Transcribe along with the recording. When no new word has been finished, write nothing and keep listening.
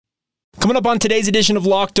Coming up on today's edition of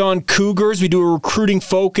Locked On Cougars, we do a recruiting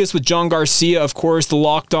focus with John Garcia, of course, the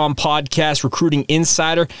Locked On podcast recruiting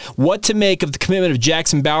insider. What to make of the commitment of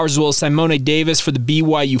Jackson Bowers as well as Simone Davis for the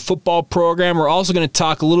BYU football program. We're also going to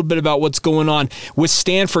talk a little bit about what's going on with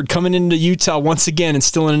Stanford coming into Utah once again and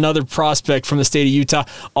still in another prospect from the state of Utah.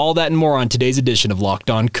 All that and more on today's edition of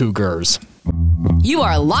Locked On Cougars. You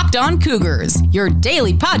are Locked On Cougars, your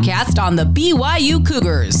daily podcast on the BYU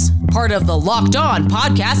Cougars, part of the Locked On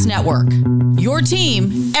Podcast Network. Your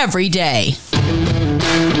team every day.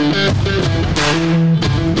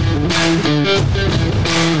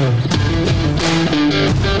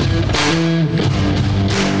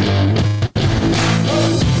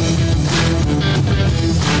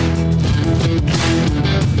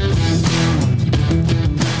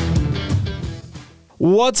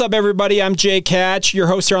 What's up, everybody? I'm Jake Hatch, your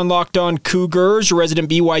host here on Locked On Cougars, your resident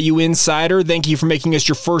BYU insider. Thank you for making us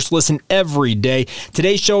your first listen every day.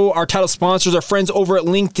 Today's show, our title sponsors, our friends over at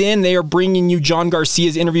LinkedIn. They are bringing you John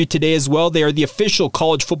Garcia's interview today as well. They are the official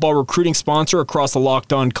college football recruiting sponsor across the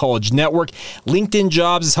Locked On College Network. LinkedIn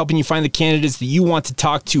Jobs is helping you find the candidates that you want to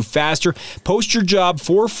talk to faster. Post your job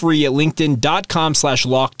for free at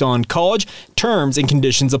linkedin.com/LockedOnCollege. Terms and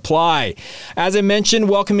conditions apply. As I mentioned,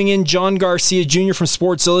 welcoming in John Garcia Jr. from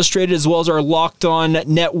Sports Illustrated, as well as our Locked On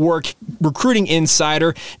Network recruiting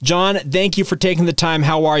insider. John, thank you for taking the time.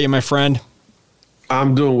 How are you, my friend?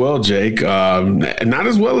 I'm doing well, Jake. Not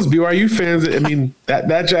as well as BYU fans. I mean,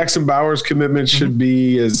 that Jackson Bowers commitment should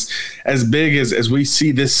be as big as we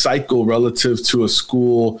see this cycle relative to a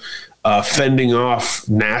school fending off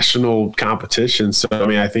national competition. So, I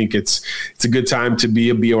mean, I think it's a good time to be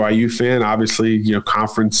a BYU fan. Obviously,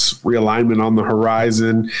 conference realignment on the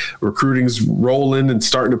horizon, recruiting's rolling and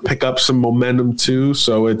starting to pick up some momentum too.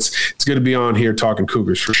 So it's good to be on here talking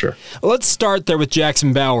Cougars for sure. Let's start there with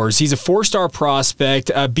Jackson Bowers. He's a 4-star prospect.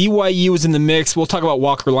 BYU was in the mix. We'll talk about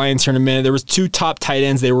Walker Lyons here in a minute. There was 2 top tight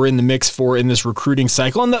ends they were in the mix for in this recruiting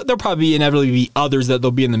cycle, and there'll probably inevitably be others that they'll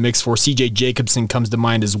be in the mix for. CJ Jacobson comes to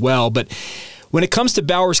mind as well. But when it comes to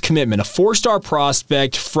Bowers' commitment, a 4-star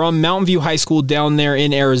prospect from Mountain View High School down there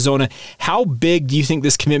in Arizona, how big do you think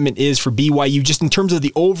this commitment is for BYU just in terms of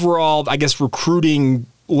the overall, I guess, recruiting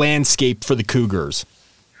landscape for the Cougars?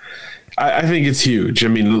 I think it's huge. I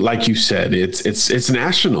mean, like you said, it's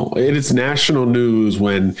national. It's national news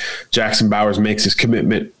when Jackson Bowers makes his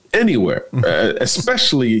commitment anywhere,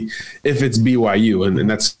 especially if it's BYU. And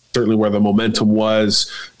that's certainly where the momentum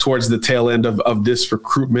was towards the tail end of this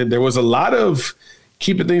recruitment. There was a lot of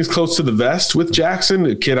keeping things close to the vest with Jackson,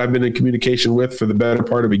 a kid I've been in communication with for the better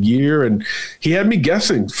part of a year. And he had me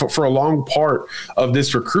guessing for a long part of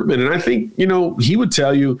this recruitment. And I think, he would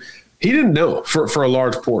tell you he didn't know for a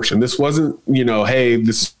large portion. This wasn't, hey,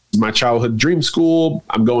 this is my childhood dream school.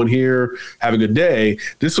 I'm going here. Have a good day.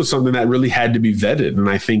 This was something that really had to be vetted. And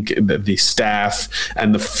I think that the staff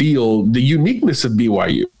and the field, the uniqueness of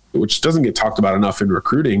BYU, which doesn't get talked about enough in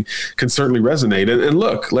recruiting, can certainly resonate. And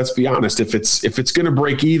look, let's be honest, if it's going to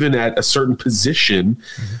break even at a certain position,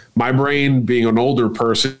 my brain, being an older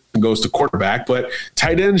person, goes to quarterback, but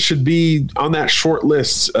tight end should be on that short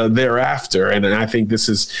list thereafter. And I think this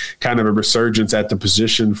is kind of a resurgence at the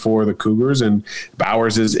position for the Cougars, and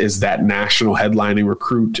Bowers is that national headlining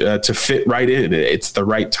recruit to fit right in. It's the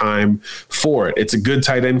right time for it. It's a good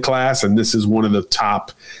tight end class, and this is one of the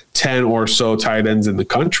top 10 or so tight ends in the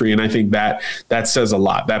country. And I think that says a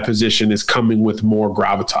lot. That position is coming with more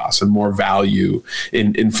gravitas and more value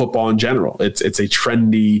in football in general. It's a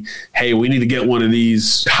trendy, hey, we need to get one of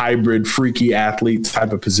these hybrid freaky athlete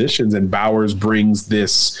type of positions. And Bowers brings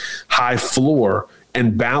this high floor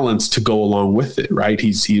and balance to go along with it, right?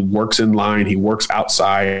 He works in line, he works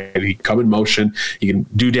outside, he can come in motion, he can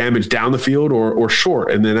do damage down the field or short,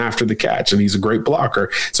 and then after the catch, and he's a great blocker.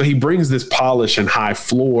 So he brings this polish and high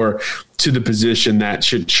floor to the position that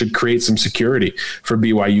should create some security for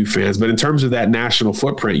BYU fans. But in terms of that national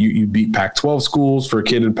footprint, you beat Pac-12 schools for a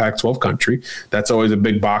kid in Pac-12 country. That's always a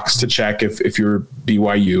big box to check if you're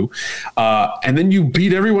BYU. And then you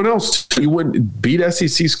beat everyone else. You beat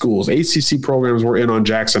SEC schools. ACC programs were in on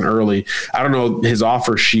Jackson early. I don't know his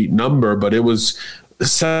offer sheet number, but it was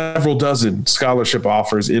several dozen scholarship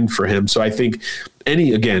offers in for him. So I think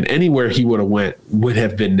anywhere he would have went would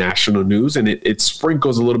have been national news, and it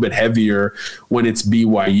sprinkles a little bit heavier when it's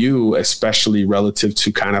BYU, especially relative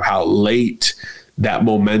to kind of how late that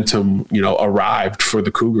momentum, arrived for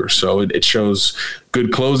the Cougars. So it shows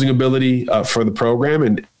good closing ability for the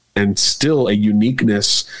program and still a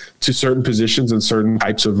uniqueness to certain positions and certain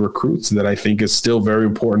types of recruits that I think is still very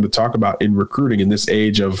important to talk about in recruiting in this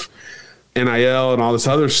age of NIL and all this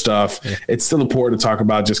other stuff, it's still important to talk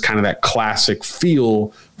about just kind of that classic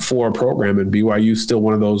feel for a program. And BYU is still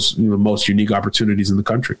one of those most unique opportunities in the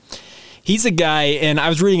country. He's a guy, and I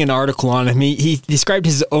was reading an article on him. He described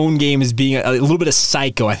his own game as being a little bit of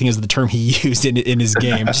psycho, I think is the term he used in his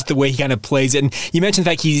game, just the way he kind of plays it. And you mentioned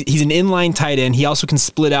the fact he's an inline tight end. He also can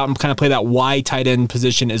split out and kind of play that wide tight end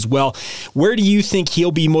position as well. Where do you think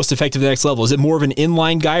he'll be most effective at the next level? Is it more of an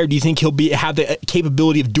inline guy, or do you think he'll have the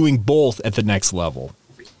capability of doing both at the next level?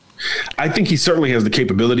 I think he certainly has the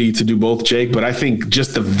capability to do both, Jake, but I think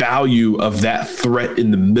just the value of that threat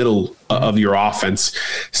in the middle of your offense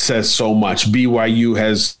says so much. BYU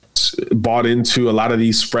has bought into a lot of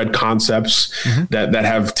these spread concepts that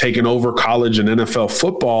have taken over college and NFL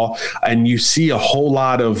football, and you see a whole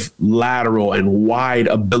lot of lateral and wide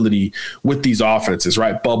ability with these offenses,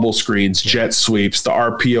 right? Bubble screens, jet sweeps, the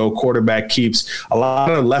RPO, quarterback keeps, a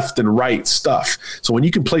lot of left and right stuff. So when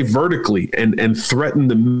you can play vertically and threaten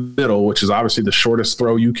the middle, which is obviously the shortest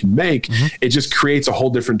throw you can make, it just creates a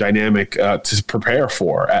whole different dynamic to prepare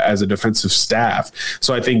for as a defensive staff.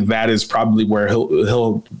 So I think that is probably where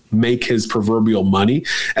he'll make his proverbial money.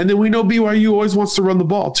 And then we know BYU always wants to run the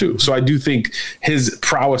ball too. So I do think his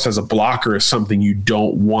prowess as a blocker is something you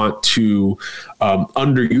don't want to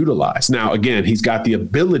underutilize. Now, again, he's got the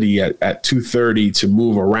ability at 230 to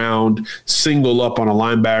move around, single up on a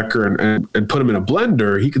linebacker and put him in a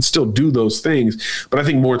blender. He could still do those things. But I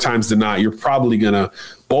think more times than not, you're probably going to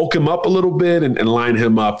bulk him up a little bit and line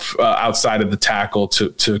him up outside of the tackle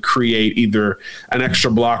to create either an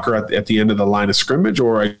extra blocker at the end of the line of scrimmage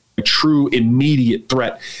or a true immediate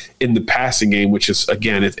threat in the passing game, which is,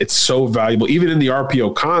 again, it's so valuable, even in the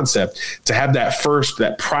RPO concept, to have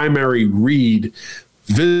that primary read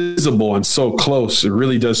visible and so close. It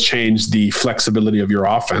really does change the flexibility of your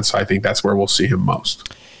offense. I think that's where we'll see him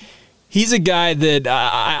most. He's a guy that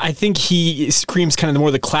I think he screams kind of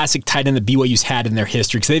more the classic tight end that BYU's had in their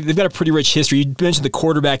history, because they've got a pretty rich history. You mentioned the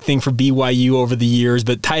quarterback thing for BYU over the years,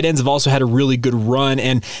 but tight ends have also had a really good run,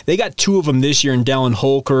 and they got two of them this year in Dallin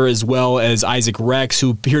Holker as well as Isaac Rex, who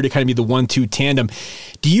appear to kind of be the 1-2 tandem.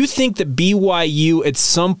 Do you think that BYU at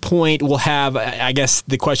some point will have, I guess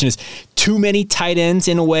the question is, too many tight ends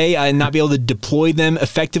in a way and not be able to deploy them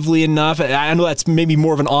effectively enough? I know that's maybe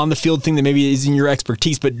more of an on-the-field thing that maybe is in your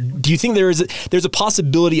expertise, but do you think there's a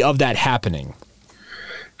possibility of that happening?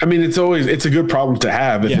 I mean, it's a good problem to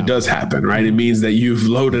have if it does happen, right? It means that you've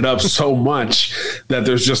loaded up so much that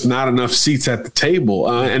there's just not enough seats at the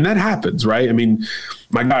table. And that happens, right? I mean,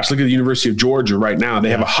 my gosh, look at the University of Georgia right now. They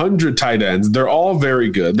have 100 tight ends. They're all very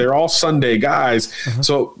good. They're all Sunday guys.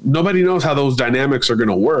 So nobody knows how those dynamics are going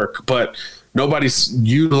to work, but nobody's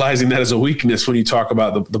utilizing that as a weakness when you talk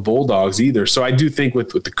about the Bulldogs either. So I do think with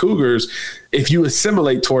the Cougars, if you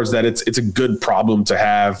assimilate towards that, it's a good problem to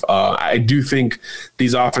have. I do think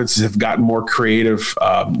these offenses have gotten more creative.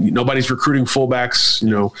 Nobody's recruiting fullbacks,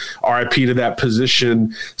 RIP to that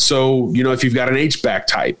position. So, if you've got an H-back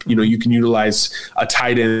type, you can utilize a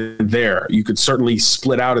tight end there. You could certainly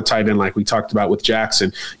split out a tight end like we talked about with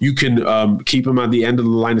Jackson. You can keep him at the end of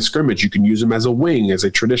the line of scrimmage. You can use him as a wing, as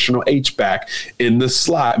a traditional H-back in the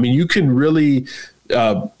slot. I mean, you can really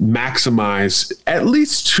maximize at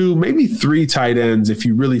least 2, maybe 3 tight ends if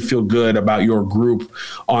you really feel good about your group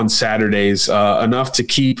on Saturdays, enough to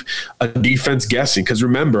keep a defense guessing. Because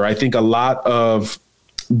remember, I think a lot of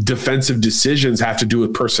defensive decisions have to do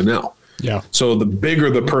with personnel. Yeah. So the bigger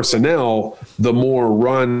the personnel, the more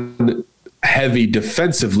run heavy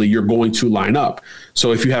defensively you're going to line up.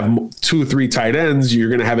 So if you have 2 or 3 tight ends, you're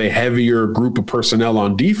going to have a heavier group of personnel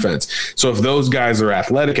on defense. So if those guys are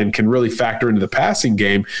athletic and can really factor into the passing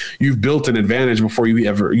game, you've built an advantage before you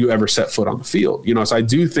ever set foot on the field. So I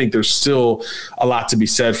do think there's still a lot to be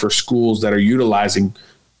said for schools that are utilizing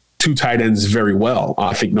 2 tight ends very well.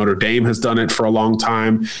 I think Notre Dame has done it for a long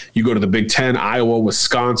time. You go to the Big Ten, Iowa,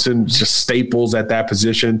 Wisconsin, just staples at that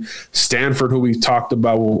position. Stanford, who we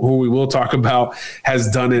will talk about,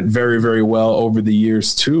 has done it very, very well over the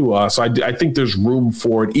years too. So I think there's room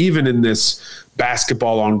for it, even in this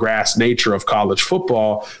basketball on grass nature of college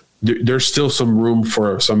football. There's still some room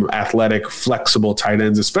for some athletic, flexible tight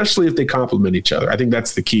ends, especially if they complement each other. I think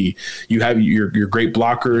that's the key. You have your great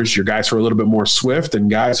blockers, your guys who are a little bit more swift, and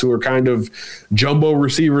guys who are kind of jumbo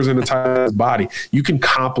receivers in a tight end's body. You can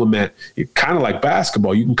complement, kind of like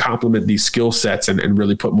basketball, you can complement these skill sets and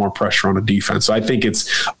really put more pressure on a defense. So I think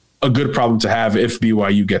it's a good problem to have if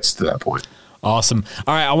BYU gets to that point. Awesome.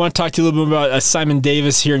 All right, I want to talk to you a little bit about Simon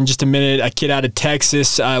Davis here in just a minute, a kid out of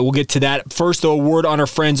Texas. We'll get to that. First, though, a word on our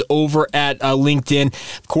friends over at LinkedIn.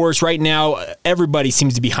 Of course, right now, everybody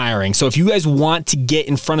seems to be hiring. So if you guys want to get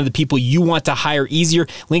in front of the people you want to hire easier,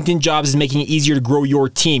 LinkedIn Jobs is making it easier to grow your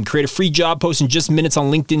team. Create a free job post in just minutes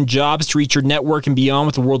on LinkedIn Jobs to reach your network and beyond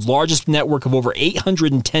with the world's largest network of over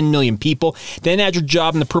 810 million people. Then add your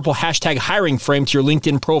job in the purple hashtag hiring frame to your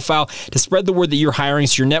LinkedIn profile to spread the word that you're hiring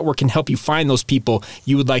so your network can help you find those people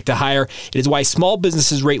you would like to hire. It is why small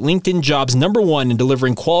businesses rate LinkedIn Jobs #1 in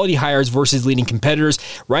delivering quality hires versus leading competitors.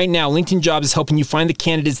 Right now, LinkedIn Jobs is helping you find the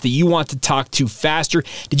candidates that you want to talk to faster.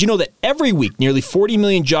 Did you know that every week, nearly 40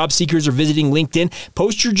 million job seekers are visiting LinkedIn?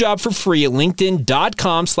 Post your job for free at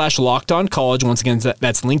linkedin.com/lockedoncollege. Once again,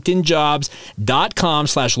 that's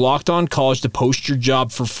linkedinjobs.com/lockedoncollege to post your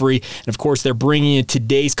job for free. And of course, they're bringing you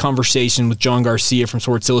today's conversation with John Garcia from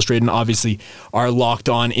Sports Illustrated and obviously our Locked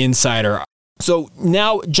On Insider. So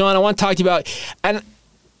now, John, I want to talk to you about, and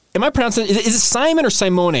am I pronouncing it? Is it Simon or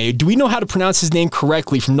Simone? Do we know how to pronounce his name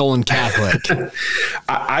correctly from Nolan Catholic?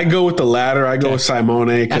 I go with the latter. I go with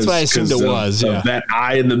Simone. That's what I assumed it was. Yeah. That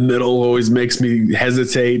I in the middle always makes me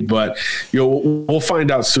hesitate, but we'll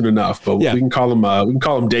find out soon enough. But we can call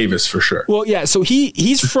him Davis for sure. Well, yeah. So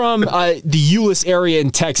he's from the Euless area in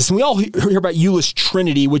Texas, and we all hear about Euless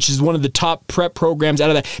Trinity, which is one of the top prep programs out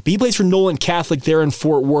of that. But he plays for Nolan Catholic there in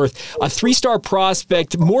Fort Worth, a 3-star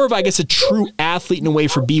prospect, more of I guess a true athlete in a way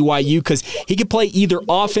for BYU because he could play either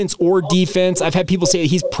offense or defense. I've had people say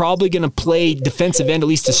he's probably going to play defensive end, at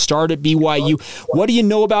least to start at BYU. What do you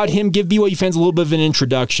know about him? Give BYU fans a little bit of an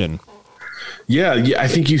introduction. Yeah, I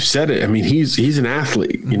think you said it. I mean, he's an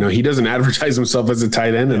athlete. He doesn't advertise himself as a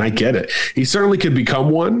tight end, and I get it. He certainly could become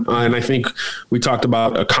one, and I think we talked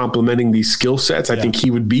about complementing these skill sets. I think he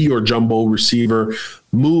would be your jumbo receiver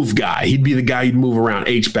move guy. He'd be the guy you'd move around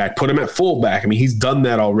H-back, put him at fullback. I mean, he's done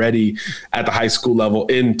that already at the high school level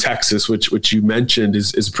in Texas, which you mentioned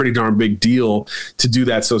is a pretty darn big deal to do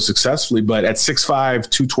that so successfully. But at 6'5",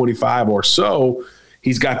 225 or so,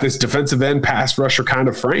 he's got this defensive end pass rusher kind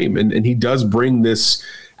of frame, and he does bring this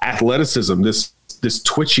athleticism, this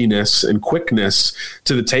twitchiness and quickness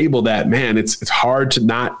to the table that, man, it's hard to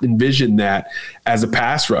not envision that as a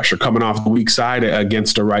pass rusher coming off the weak side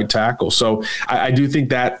against a right tackle. So I do think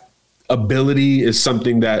that ability is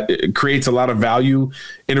something that creates a lot of value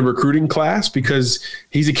in a recruiting class because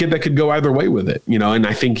he's a kid that could go either way with it, and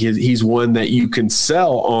I think he's one that you can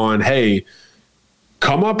sell on, hey,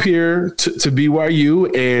 come up here to BYU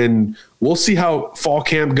and we'll see how fall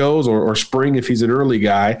camp goes or spring if he's an early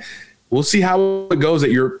guy. We'll see how it goes at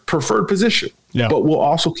your preferred position. Yeah. But we'll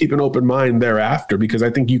also keep an open mind thereafter because I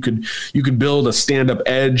think you could build a stand-up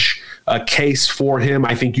edge case for him.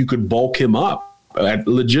 I think you could bulk him up at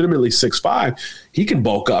legitimately 6'5". He can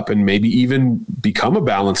bulk up and maybe even become a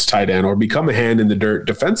balanced tight end or become a hand-in-the-dirt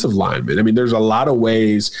defensive lineman. I mean, there's a lot of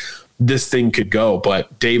ways this thing could go,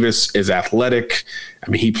 but Davis is athletic. I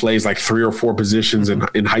mean, he plays like 3 or 4 positions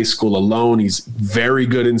in high school alone. He's very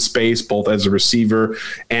good in space, both as a receiver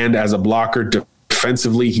and as a blocker.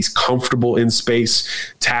 Defensively, he's comfortable in space,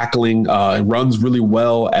 tackling, and runs really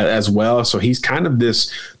well as well. So he's kind of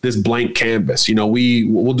this blank canvas.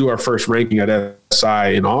 We'll do our first ranking at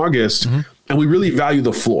SI in August, and we really value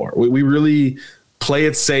the floor. We really play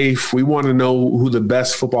it safe. We want to know who the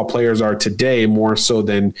best football players are today more so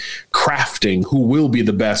than crafting who will be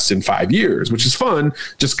the best in 5 years, which is fun,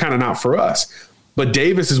 just kind of not for us. But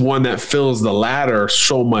Davis is one that fills the ladder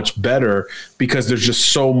so much better because there's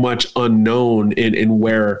just so much unknown in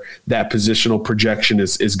where that positional projection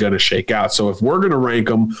is going to shake out. So if we're going to rank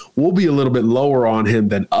him, we'll be a little bit lower on him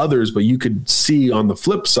than others, but you could see on the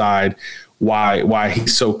flip side why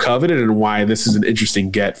he's so coveted and why this is an interesting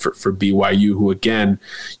get for BYU, who, again,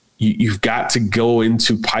 you've got to go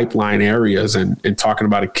into pipeline areas and talking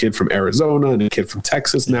about a kid from Arizona and a kid from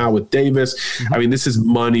Texas now with Davis. I mean, this is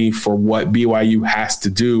money for what BYU has to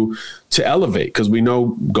do to elevate, because we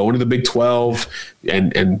know going to the Big 12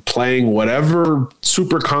 and playing whatever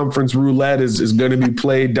super conference roulette is going to be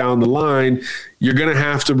played down the line, you're going to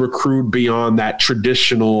have to recruit beyond that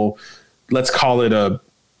traditional, let's call it a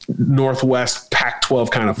Northwest Pac-12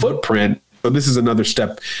 kind of footprint. So this is another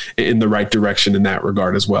step in the right direction in that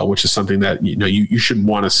regard as well, which is something that you should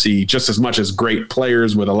want to see just as much as great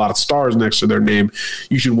players with a lot of stars next to their name.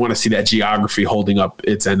 You should want to see that geography holding up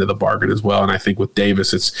its end of the bargain as well. And I think with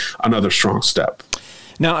Davis, it's another strong step.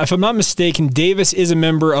 Now, if I'm not mistaken, Davis is a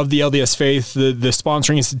member of the LDS Faith, the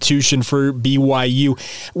sponsoring institution for BYU.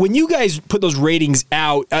 When you guys put those ratings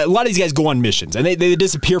out, a lot of these guys go on missions, and they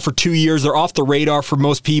disappear for 2 years. They're off the radar for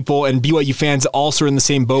most people, and BYU fans also are in the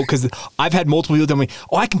same boat, because I've had multiple people tell me,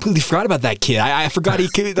 I completely forgot about that kid. I forgot he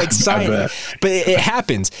could sign. But it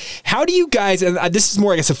happens. How do you guys, and this is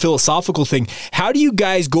more, I guess, a philosophical thing, how do you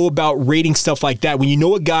guys go about rating stuff like that when you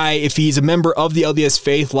know a guy, if he's a member of the LDS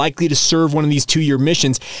Faith, likely to serve one of these 2-year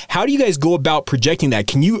missions? How do you guys go about projecting that?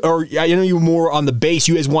 Can you, or I know you're more on the base,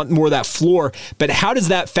 you guys want more of that floor, but how does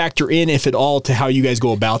that factor in, if at all, to how you guys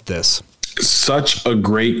go about this? Such a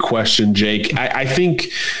great question, Jake. I think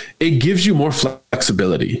it gives you more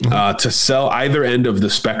flexibility to sell either end of the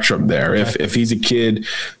spectrum there. Okay. If he's a kid,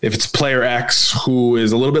 if it's player X who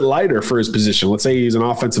is a little bit lighter for his position, let's say he's an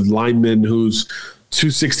offensive lineman who's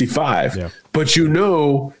 265, but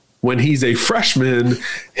when he's a freshman,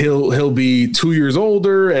 he'll be 2 years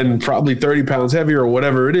older and probably 30 pounds heavier or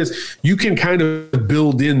whatever it is. You can kind of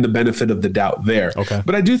build in the benefit of the doubt there. Okay.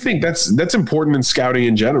 But I do think that's important in scouting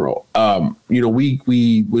in general.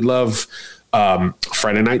 We love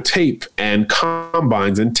Friday night tape and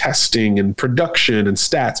combines and testing and production and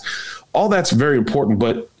stats. All that's very important,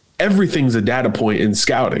 but everything's a data point in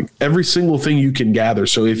scouting. Every single thing you can gather.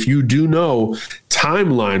 So if you do know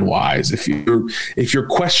timeline wise, if you're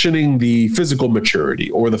questioning the physical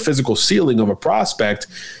maturity or the physical ceiling of a prospect,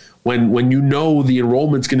 when you know the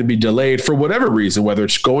enrollment's going to be delayed for whatever reason, whether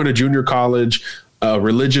it's going to junior college, a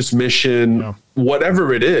religious mission,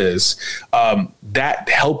 whatever it is, that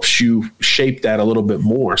helps you shape that a little bit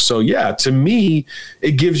more. So to me,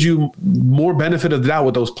 it gives you more benefit of the doubt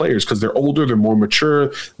with those players because they're older, they're more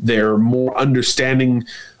mature, they're more understanding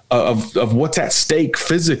of what's at stake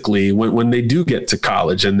physically when they do get to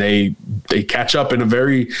college and they catch up in a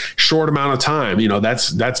very short amount of time.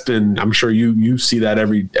 That's been, I'm sure you see that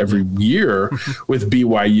every year with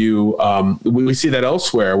BYU. We see that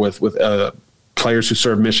elsewhere with players who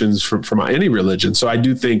serve missions from any religion. So I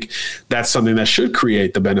do think that's something that should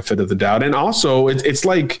create the benefit of the doubt. And also it's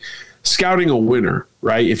like scouting a winner,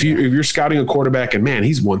 right? If you're scouting a quarterback and man,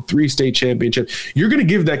 he's won 3 state championships, you're going to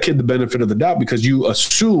give that kid the benefit of the doubt because you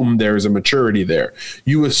assume there is a maturity there.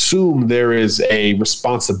 You assume there is a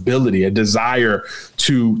responsibility, a desire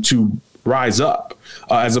to rise up.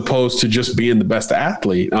 As opposed to just being the best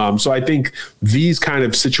athlete. So I think these kind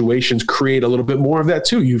of situations create a little bit more of that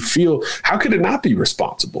too. You feel, how could it not be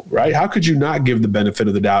responsible, right? How could you not give the benefit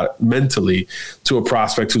of the doubt mentally to a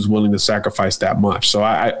prospect who's willing to sacrifice that much? So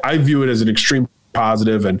I view it as an extreme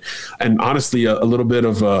positive and honestly a little bit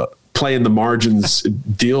of a play in the margins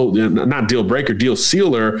not deal breaker, deal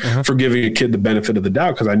sealer for giving a kid the benefit of the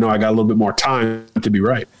doubt because I know I got a little bit more time to be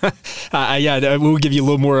right. We'll give you a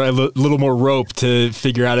little more rope to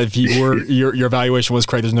figure out if your evaluation was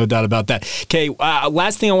correct. There's no doubt about that. Okay,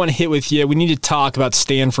 last thing I want to hit with you, we need to talk about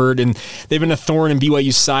Stanford, and they've been a thorn in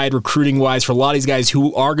BYU's side recruiting-wise for a lot of these guys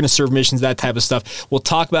who are going to serve missions, that type of stuff. We'll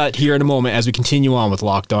talk about it here in a moment as we continue on with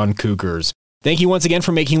Locked On Cougars. Thank you once again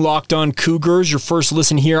for making Locked On Cougars your first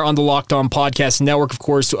listen here on the Locked On Podcast Network. Of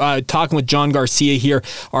course, talking with John Garcia here,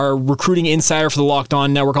 our recruiting insider for the Locked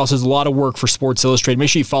On Network. Also does a lot of work for Sports Illustrated. Make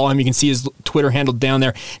sure you follow him. You can see his Twitter handle down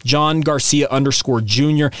there, John Garcia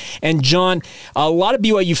 _Jr. And John, a lot of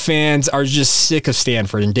BYU fans are just sick of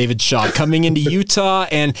Stanford and David Shaw coming into Utah.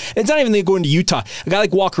 And it's not even going to Utah. A guy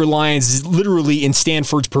like Walker Lyons is literally in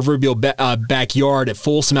Stanford's proverbial backyard at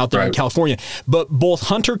Folsom out there in California. But both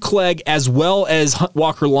Hunter Clegg as well as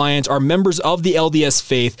Walker Lyons are members of the LDS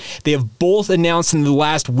Faith. They have both announced in the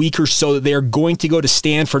last week or so that they are going to go to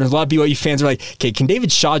Stanford. And a lot of BYU fans are like, okay, can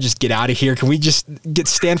David Shaw just get out of here? Can we just get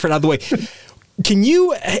Stanford out of the way? Can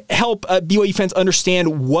you help BYU fans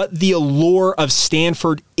understand what the allure of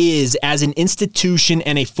Stanford is as an institution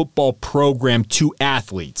and a football program to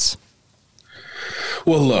athletes?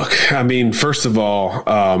 Well, look, I mean, first of all,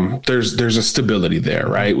 there's a stability there,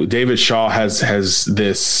 right? David Shaw has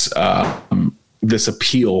this this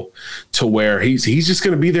appeal to where he's just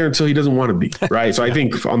going to be there until he doesn't want to be, right? So I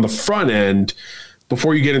think on the front end,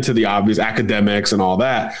 before you get into the obvious academics and all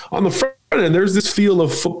that, on the front end, there's this feel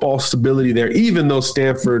of football stability there, even though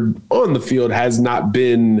Stanford on the field has not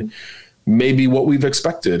been maybe what we've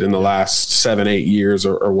expected in the last 7-8 years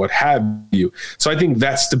or what have you. So I think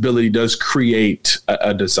that stability does create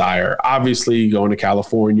a desire. Obviously, going to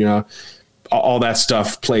California, all that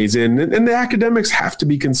stuff plays in, and the academics have to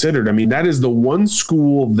be considered. I mean, that is the one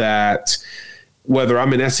school that, whether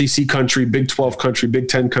I'm in SEC country, Big 12 country, Big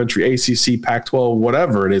 10 country, ACC, Pac-12,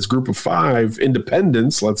 whatever it is, Group of 5,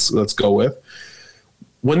 independents, let's go with.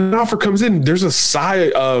 When an offer comes in, there's a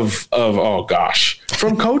sigh of oh gosh,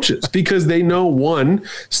 from coaches because they know, one,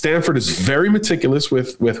 Stanford is very meticulous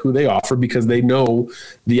with who they offer because they know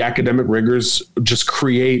the academic rigors just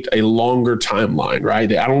create a longer timeline,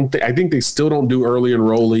 right? I think they still don't do early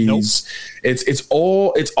enrollees. Nope.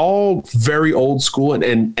 It's all very old school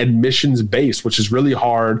and admissions based, which is really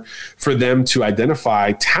hard for them to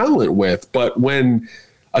identify talent with. But when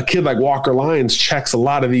a kid like Walker Lyons checks a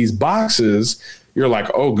lot of these boxes, you're like,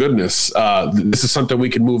 oh goodness, this is something we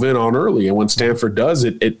can move in on early. And when Stanford does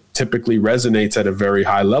it typically resonates at a very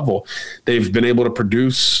high level. They've been able to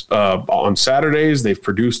produce on Saturdays. They've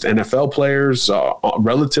produced NFL players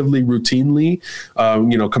relatively routinely,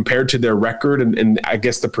 compared to their record and I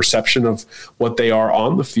guess the perception of what they are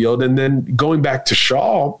on the field. And then going back to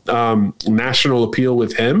Shaw, national appeal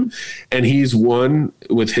with him, and he's one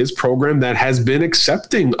with his program that has been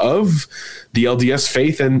accepting of the LDS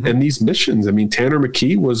faith and these missions. I mean, Tanner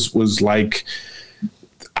McKee was like,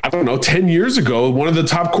 I don't know, 10 years ago, one of the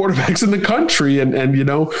top quarterbacks in the country. And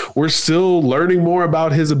we're still learning more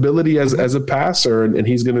about his ability as a passer, and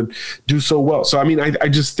he's going to do so well. So, I mean, I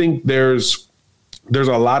just think there's a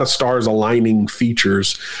lot of stars aligning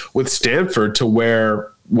features with Stanford to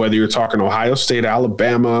whether you're talking Ohio State,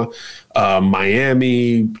 Alabama,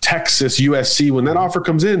 Miami, Texas, USC, when that offer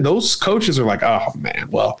comes in, those coaches are like, oh man,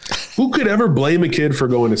 well, who could ever blame a kid for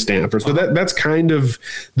going to Stanford? So that's kind of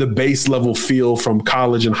the base level feel from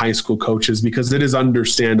college and high school coaches, because it is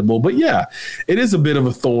understandable. But yeah, it is a bit of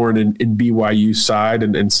a thorn in BYU's side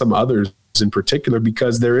and some others in particular,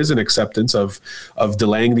 because there is an acceptance of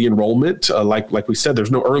delaying the enrollment. Like we said,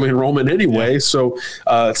 there's no early enrollment anyway. Yeah. So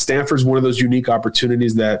Stanford's one of those unique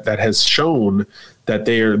opportunities that has shown that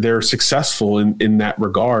they're successful in that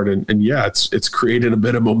regard. And yeah, it's created a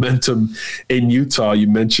bit of momentum in Utah. You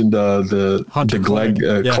mentioned the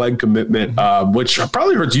Clegg commitment, which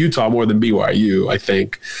probably hurts Utah more than BYU, I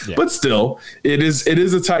think. Yeah. But still, it is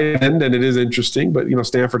a tight end and it is interesting. But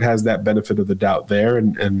Stanford has that benefit of the doubt there,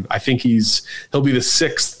 and I think he'll be the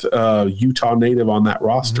sixth Utah native on that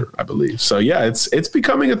roster, I believe. So yeah, it's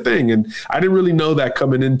becoming a thing, and I didn't really know that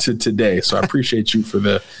coming into today. So I appreciate you for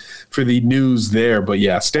the news there. But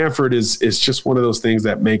yeah, Stanford is just one of those things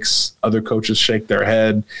that makes other coaches shake their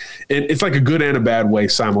head. And it's like a good and a bad way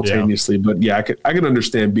simultaneously. Yeah. But yeah, I can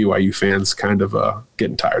understand BYU fans kind of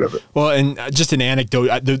getting tired of it. Well, and just an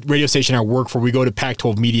anecdote, the radio station I work for, we go to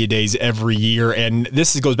Pac-12 Media Days every year, and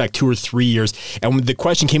this goes back 2 or 3 years. And when the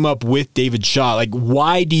question came up with David Shaw, like,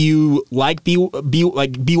 why do you like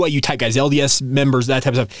BYU type guys, LDS members, that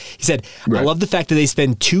type of stuff? He said, right. I love the fact that they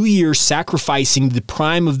spend 2 years sacrificing the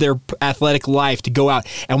prime of their athletic life to go out,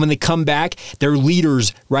 and when they come back, they're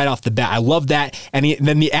leaders right off the bat. I love that. And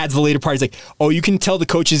then he adds the later part. He's like, oh, you can tell the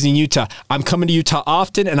coaches in Utah, I'm coming to Utah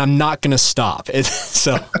often, and I'm not going to stop.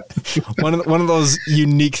 So one of those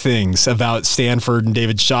unique things about Stanford and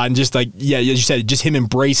David Shaw, and just like, yeah, as you said, just him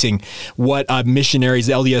embracing what missionaries,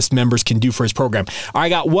 LDS members can do for his program. All right, I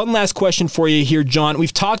got one last question for you here, John.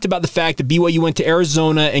 We've talked about the fact that BYU went to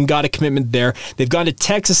Arizona and got a commitment there. They've gone to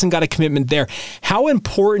Texas and got a commitment there. How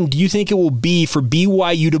important do you think it will be for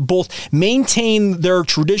BYU to both maintain their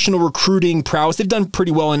traditional recruiting prowess? They've done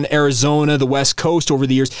pretty well in Arizona, the West Coast over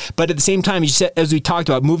the years, but at the same time, you said, as we talked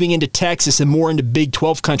about, moving into Texas and more into Big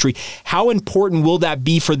 12 country, how important will that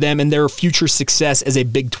be for them and their future success as a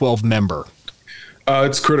Big 12 member?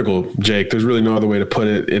 It's critical, Jake. There's really no other way to put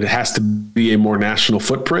it. It has to be a more national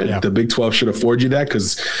footprint. Yeah. The Big 12 should afford you that,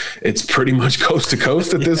 because it's pretty much coast to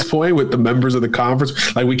coast at this point with the members of the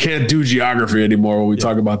conference. Like, we can't do geography anymore when we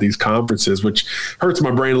talk about these conferences, which hurts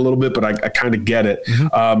my brain a little bit, but I kind of get it.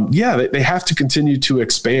 Mm-hmm. They have to continue to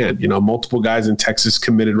expand. Multiple guys in Texas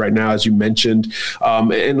committed right now, as you mentioned.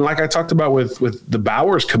 And like I talked about with the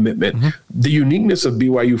Bowers commitment, the uniqueness of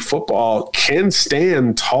BYU football can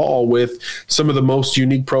stand tall with some of the most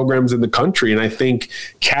unique programs in the country. And I think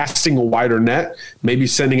casting a wider net, maybe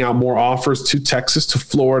sending out more offers to Texas, to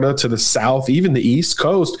Florida, to the South, even the East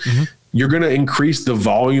Coast, you're going to increase the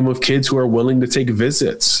volume of kids who are willing to take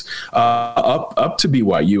visits up to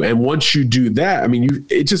BYU. And once you do that, I mean,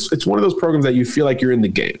 it's one of those programs that you feel like you're in the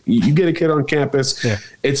game. You get a kid on campus,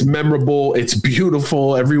 it's memorable, it's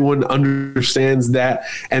beautiful, everyone understands that,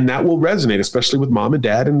 and that will resonate, especially with mom and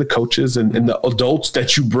dad and the coaches and the adults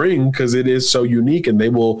that you bring, because it is so unique, and they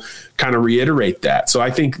will kind of reiterate that. So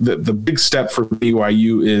I think the big step for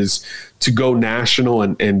BYU is to go national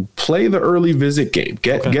and play the early visit game.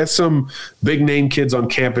 Get some big name kids on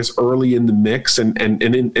campus early in the mix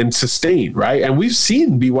and sustain, right? And we've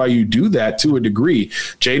seen BYU do that to a degree.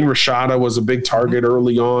 Jaden Rashada was a big target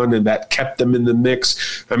early on, and that kept them in the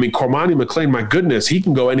mix. I mean, Cormani McLean, my goodness, he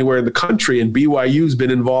can go anywhere in the country, and BYU's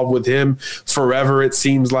been involved with him forever, it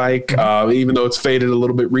seems like, even though it's faded a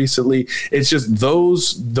little bit recently. It's just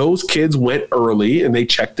those kids went early, and they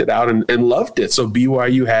checked it out and loved it. So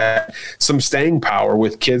BYU had some staying power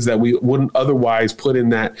with kids that we wouldn't otherwise put in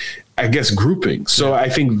that, I guess, grouping. So I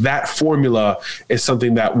think that formula is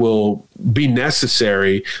something that will be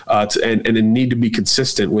necessary and need to be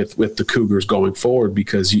consistent with the Cougars going forward,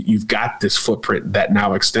 because you've got this footprint that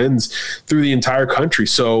now extends through the entire country.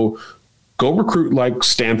 So go recruit like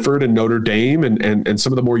Stanford and Notre Dame and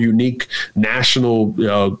some of the more unique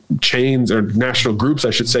national chains, or national groups, I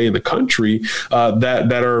should say, in the country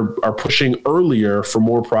that are pushing earlier for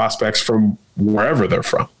more prospects from wherever they're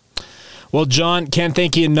from. Well, John, can't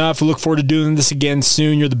thank you enough. We look forward to doing this again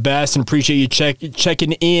soon. You're the best, and appreciate you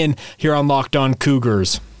checking in here on Locked On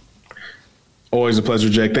Cougars. Always a pleasure,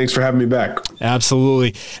 Jake. Thanks for having me back.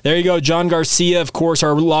 Absolutely. There you go. John Garcia, of course,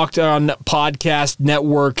 our Locked On Podcast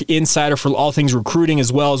Network insider for all things recruiting,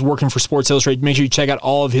 as well as working for Sports Illustrated. Make sure you check out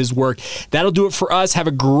all of his work. That'll do it for us. Have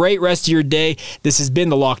a great rest of your day. This has been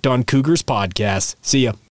the Locked On Cougars podcast. See ya.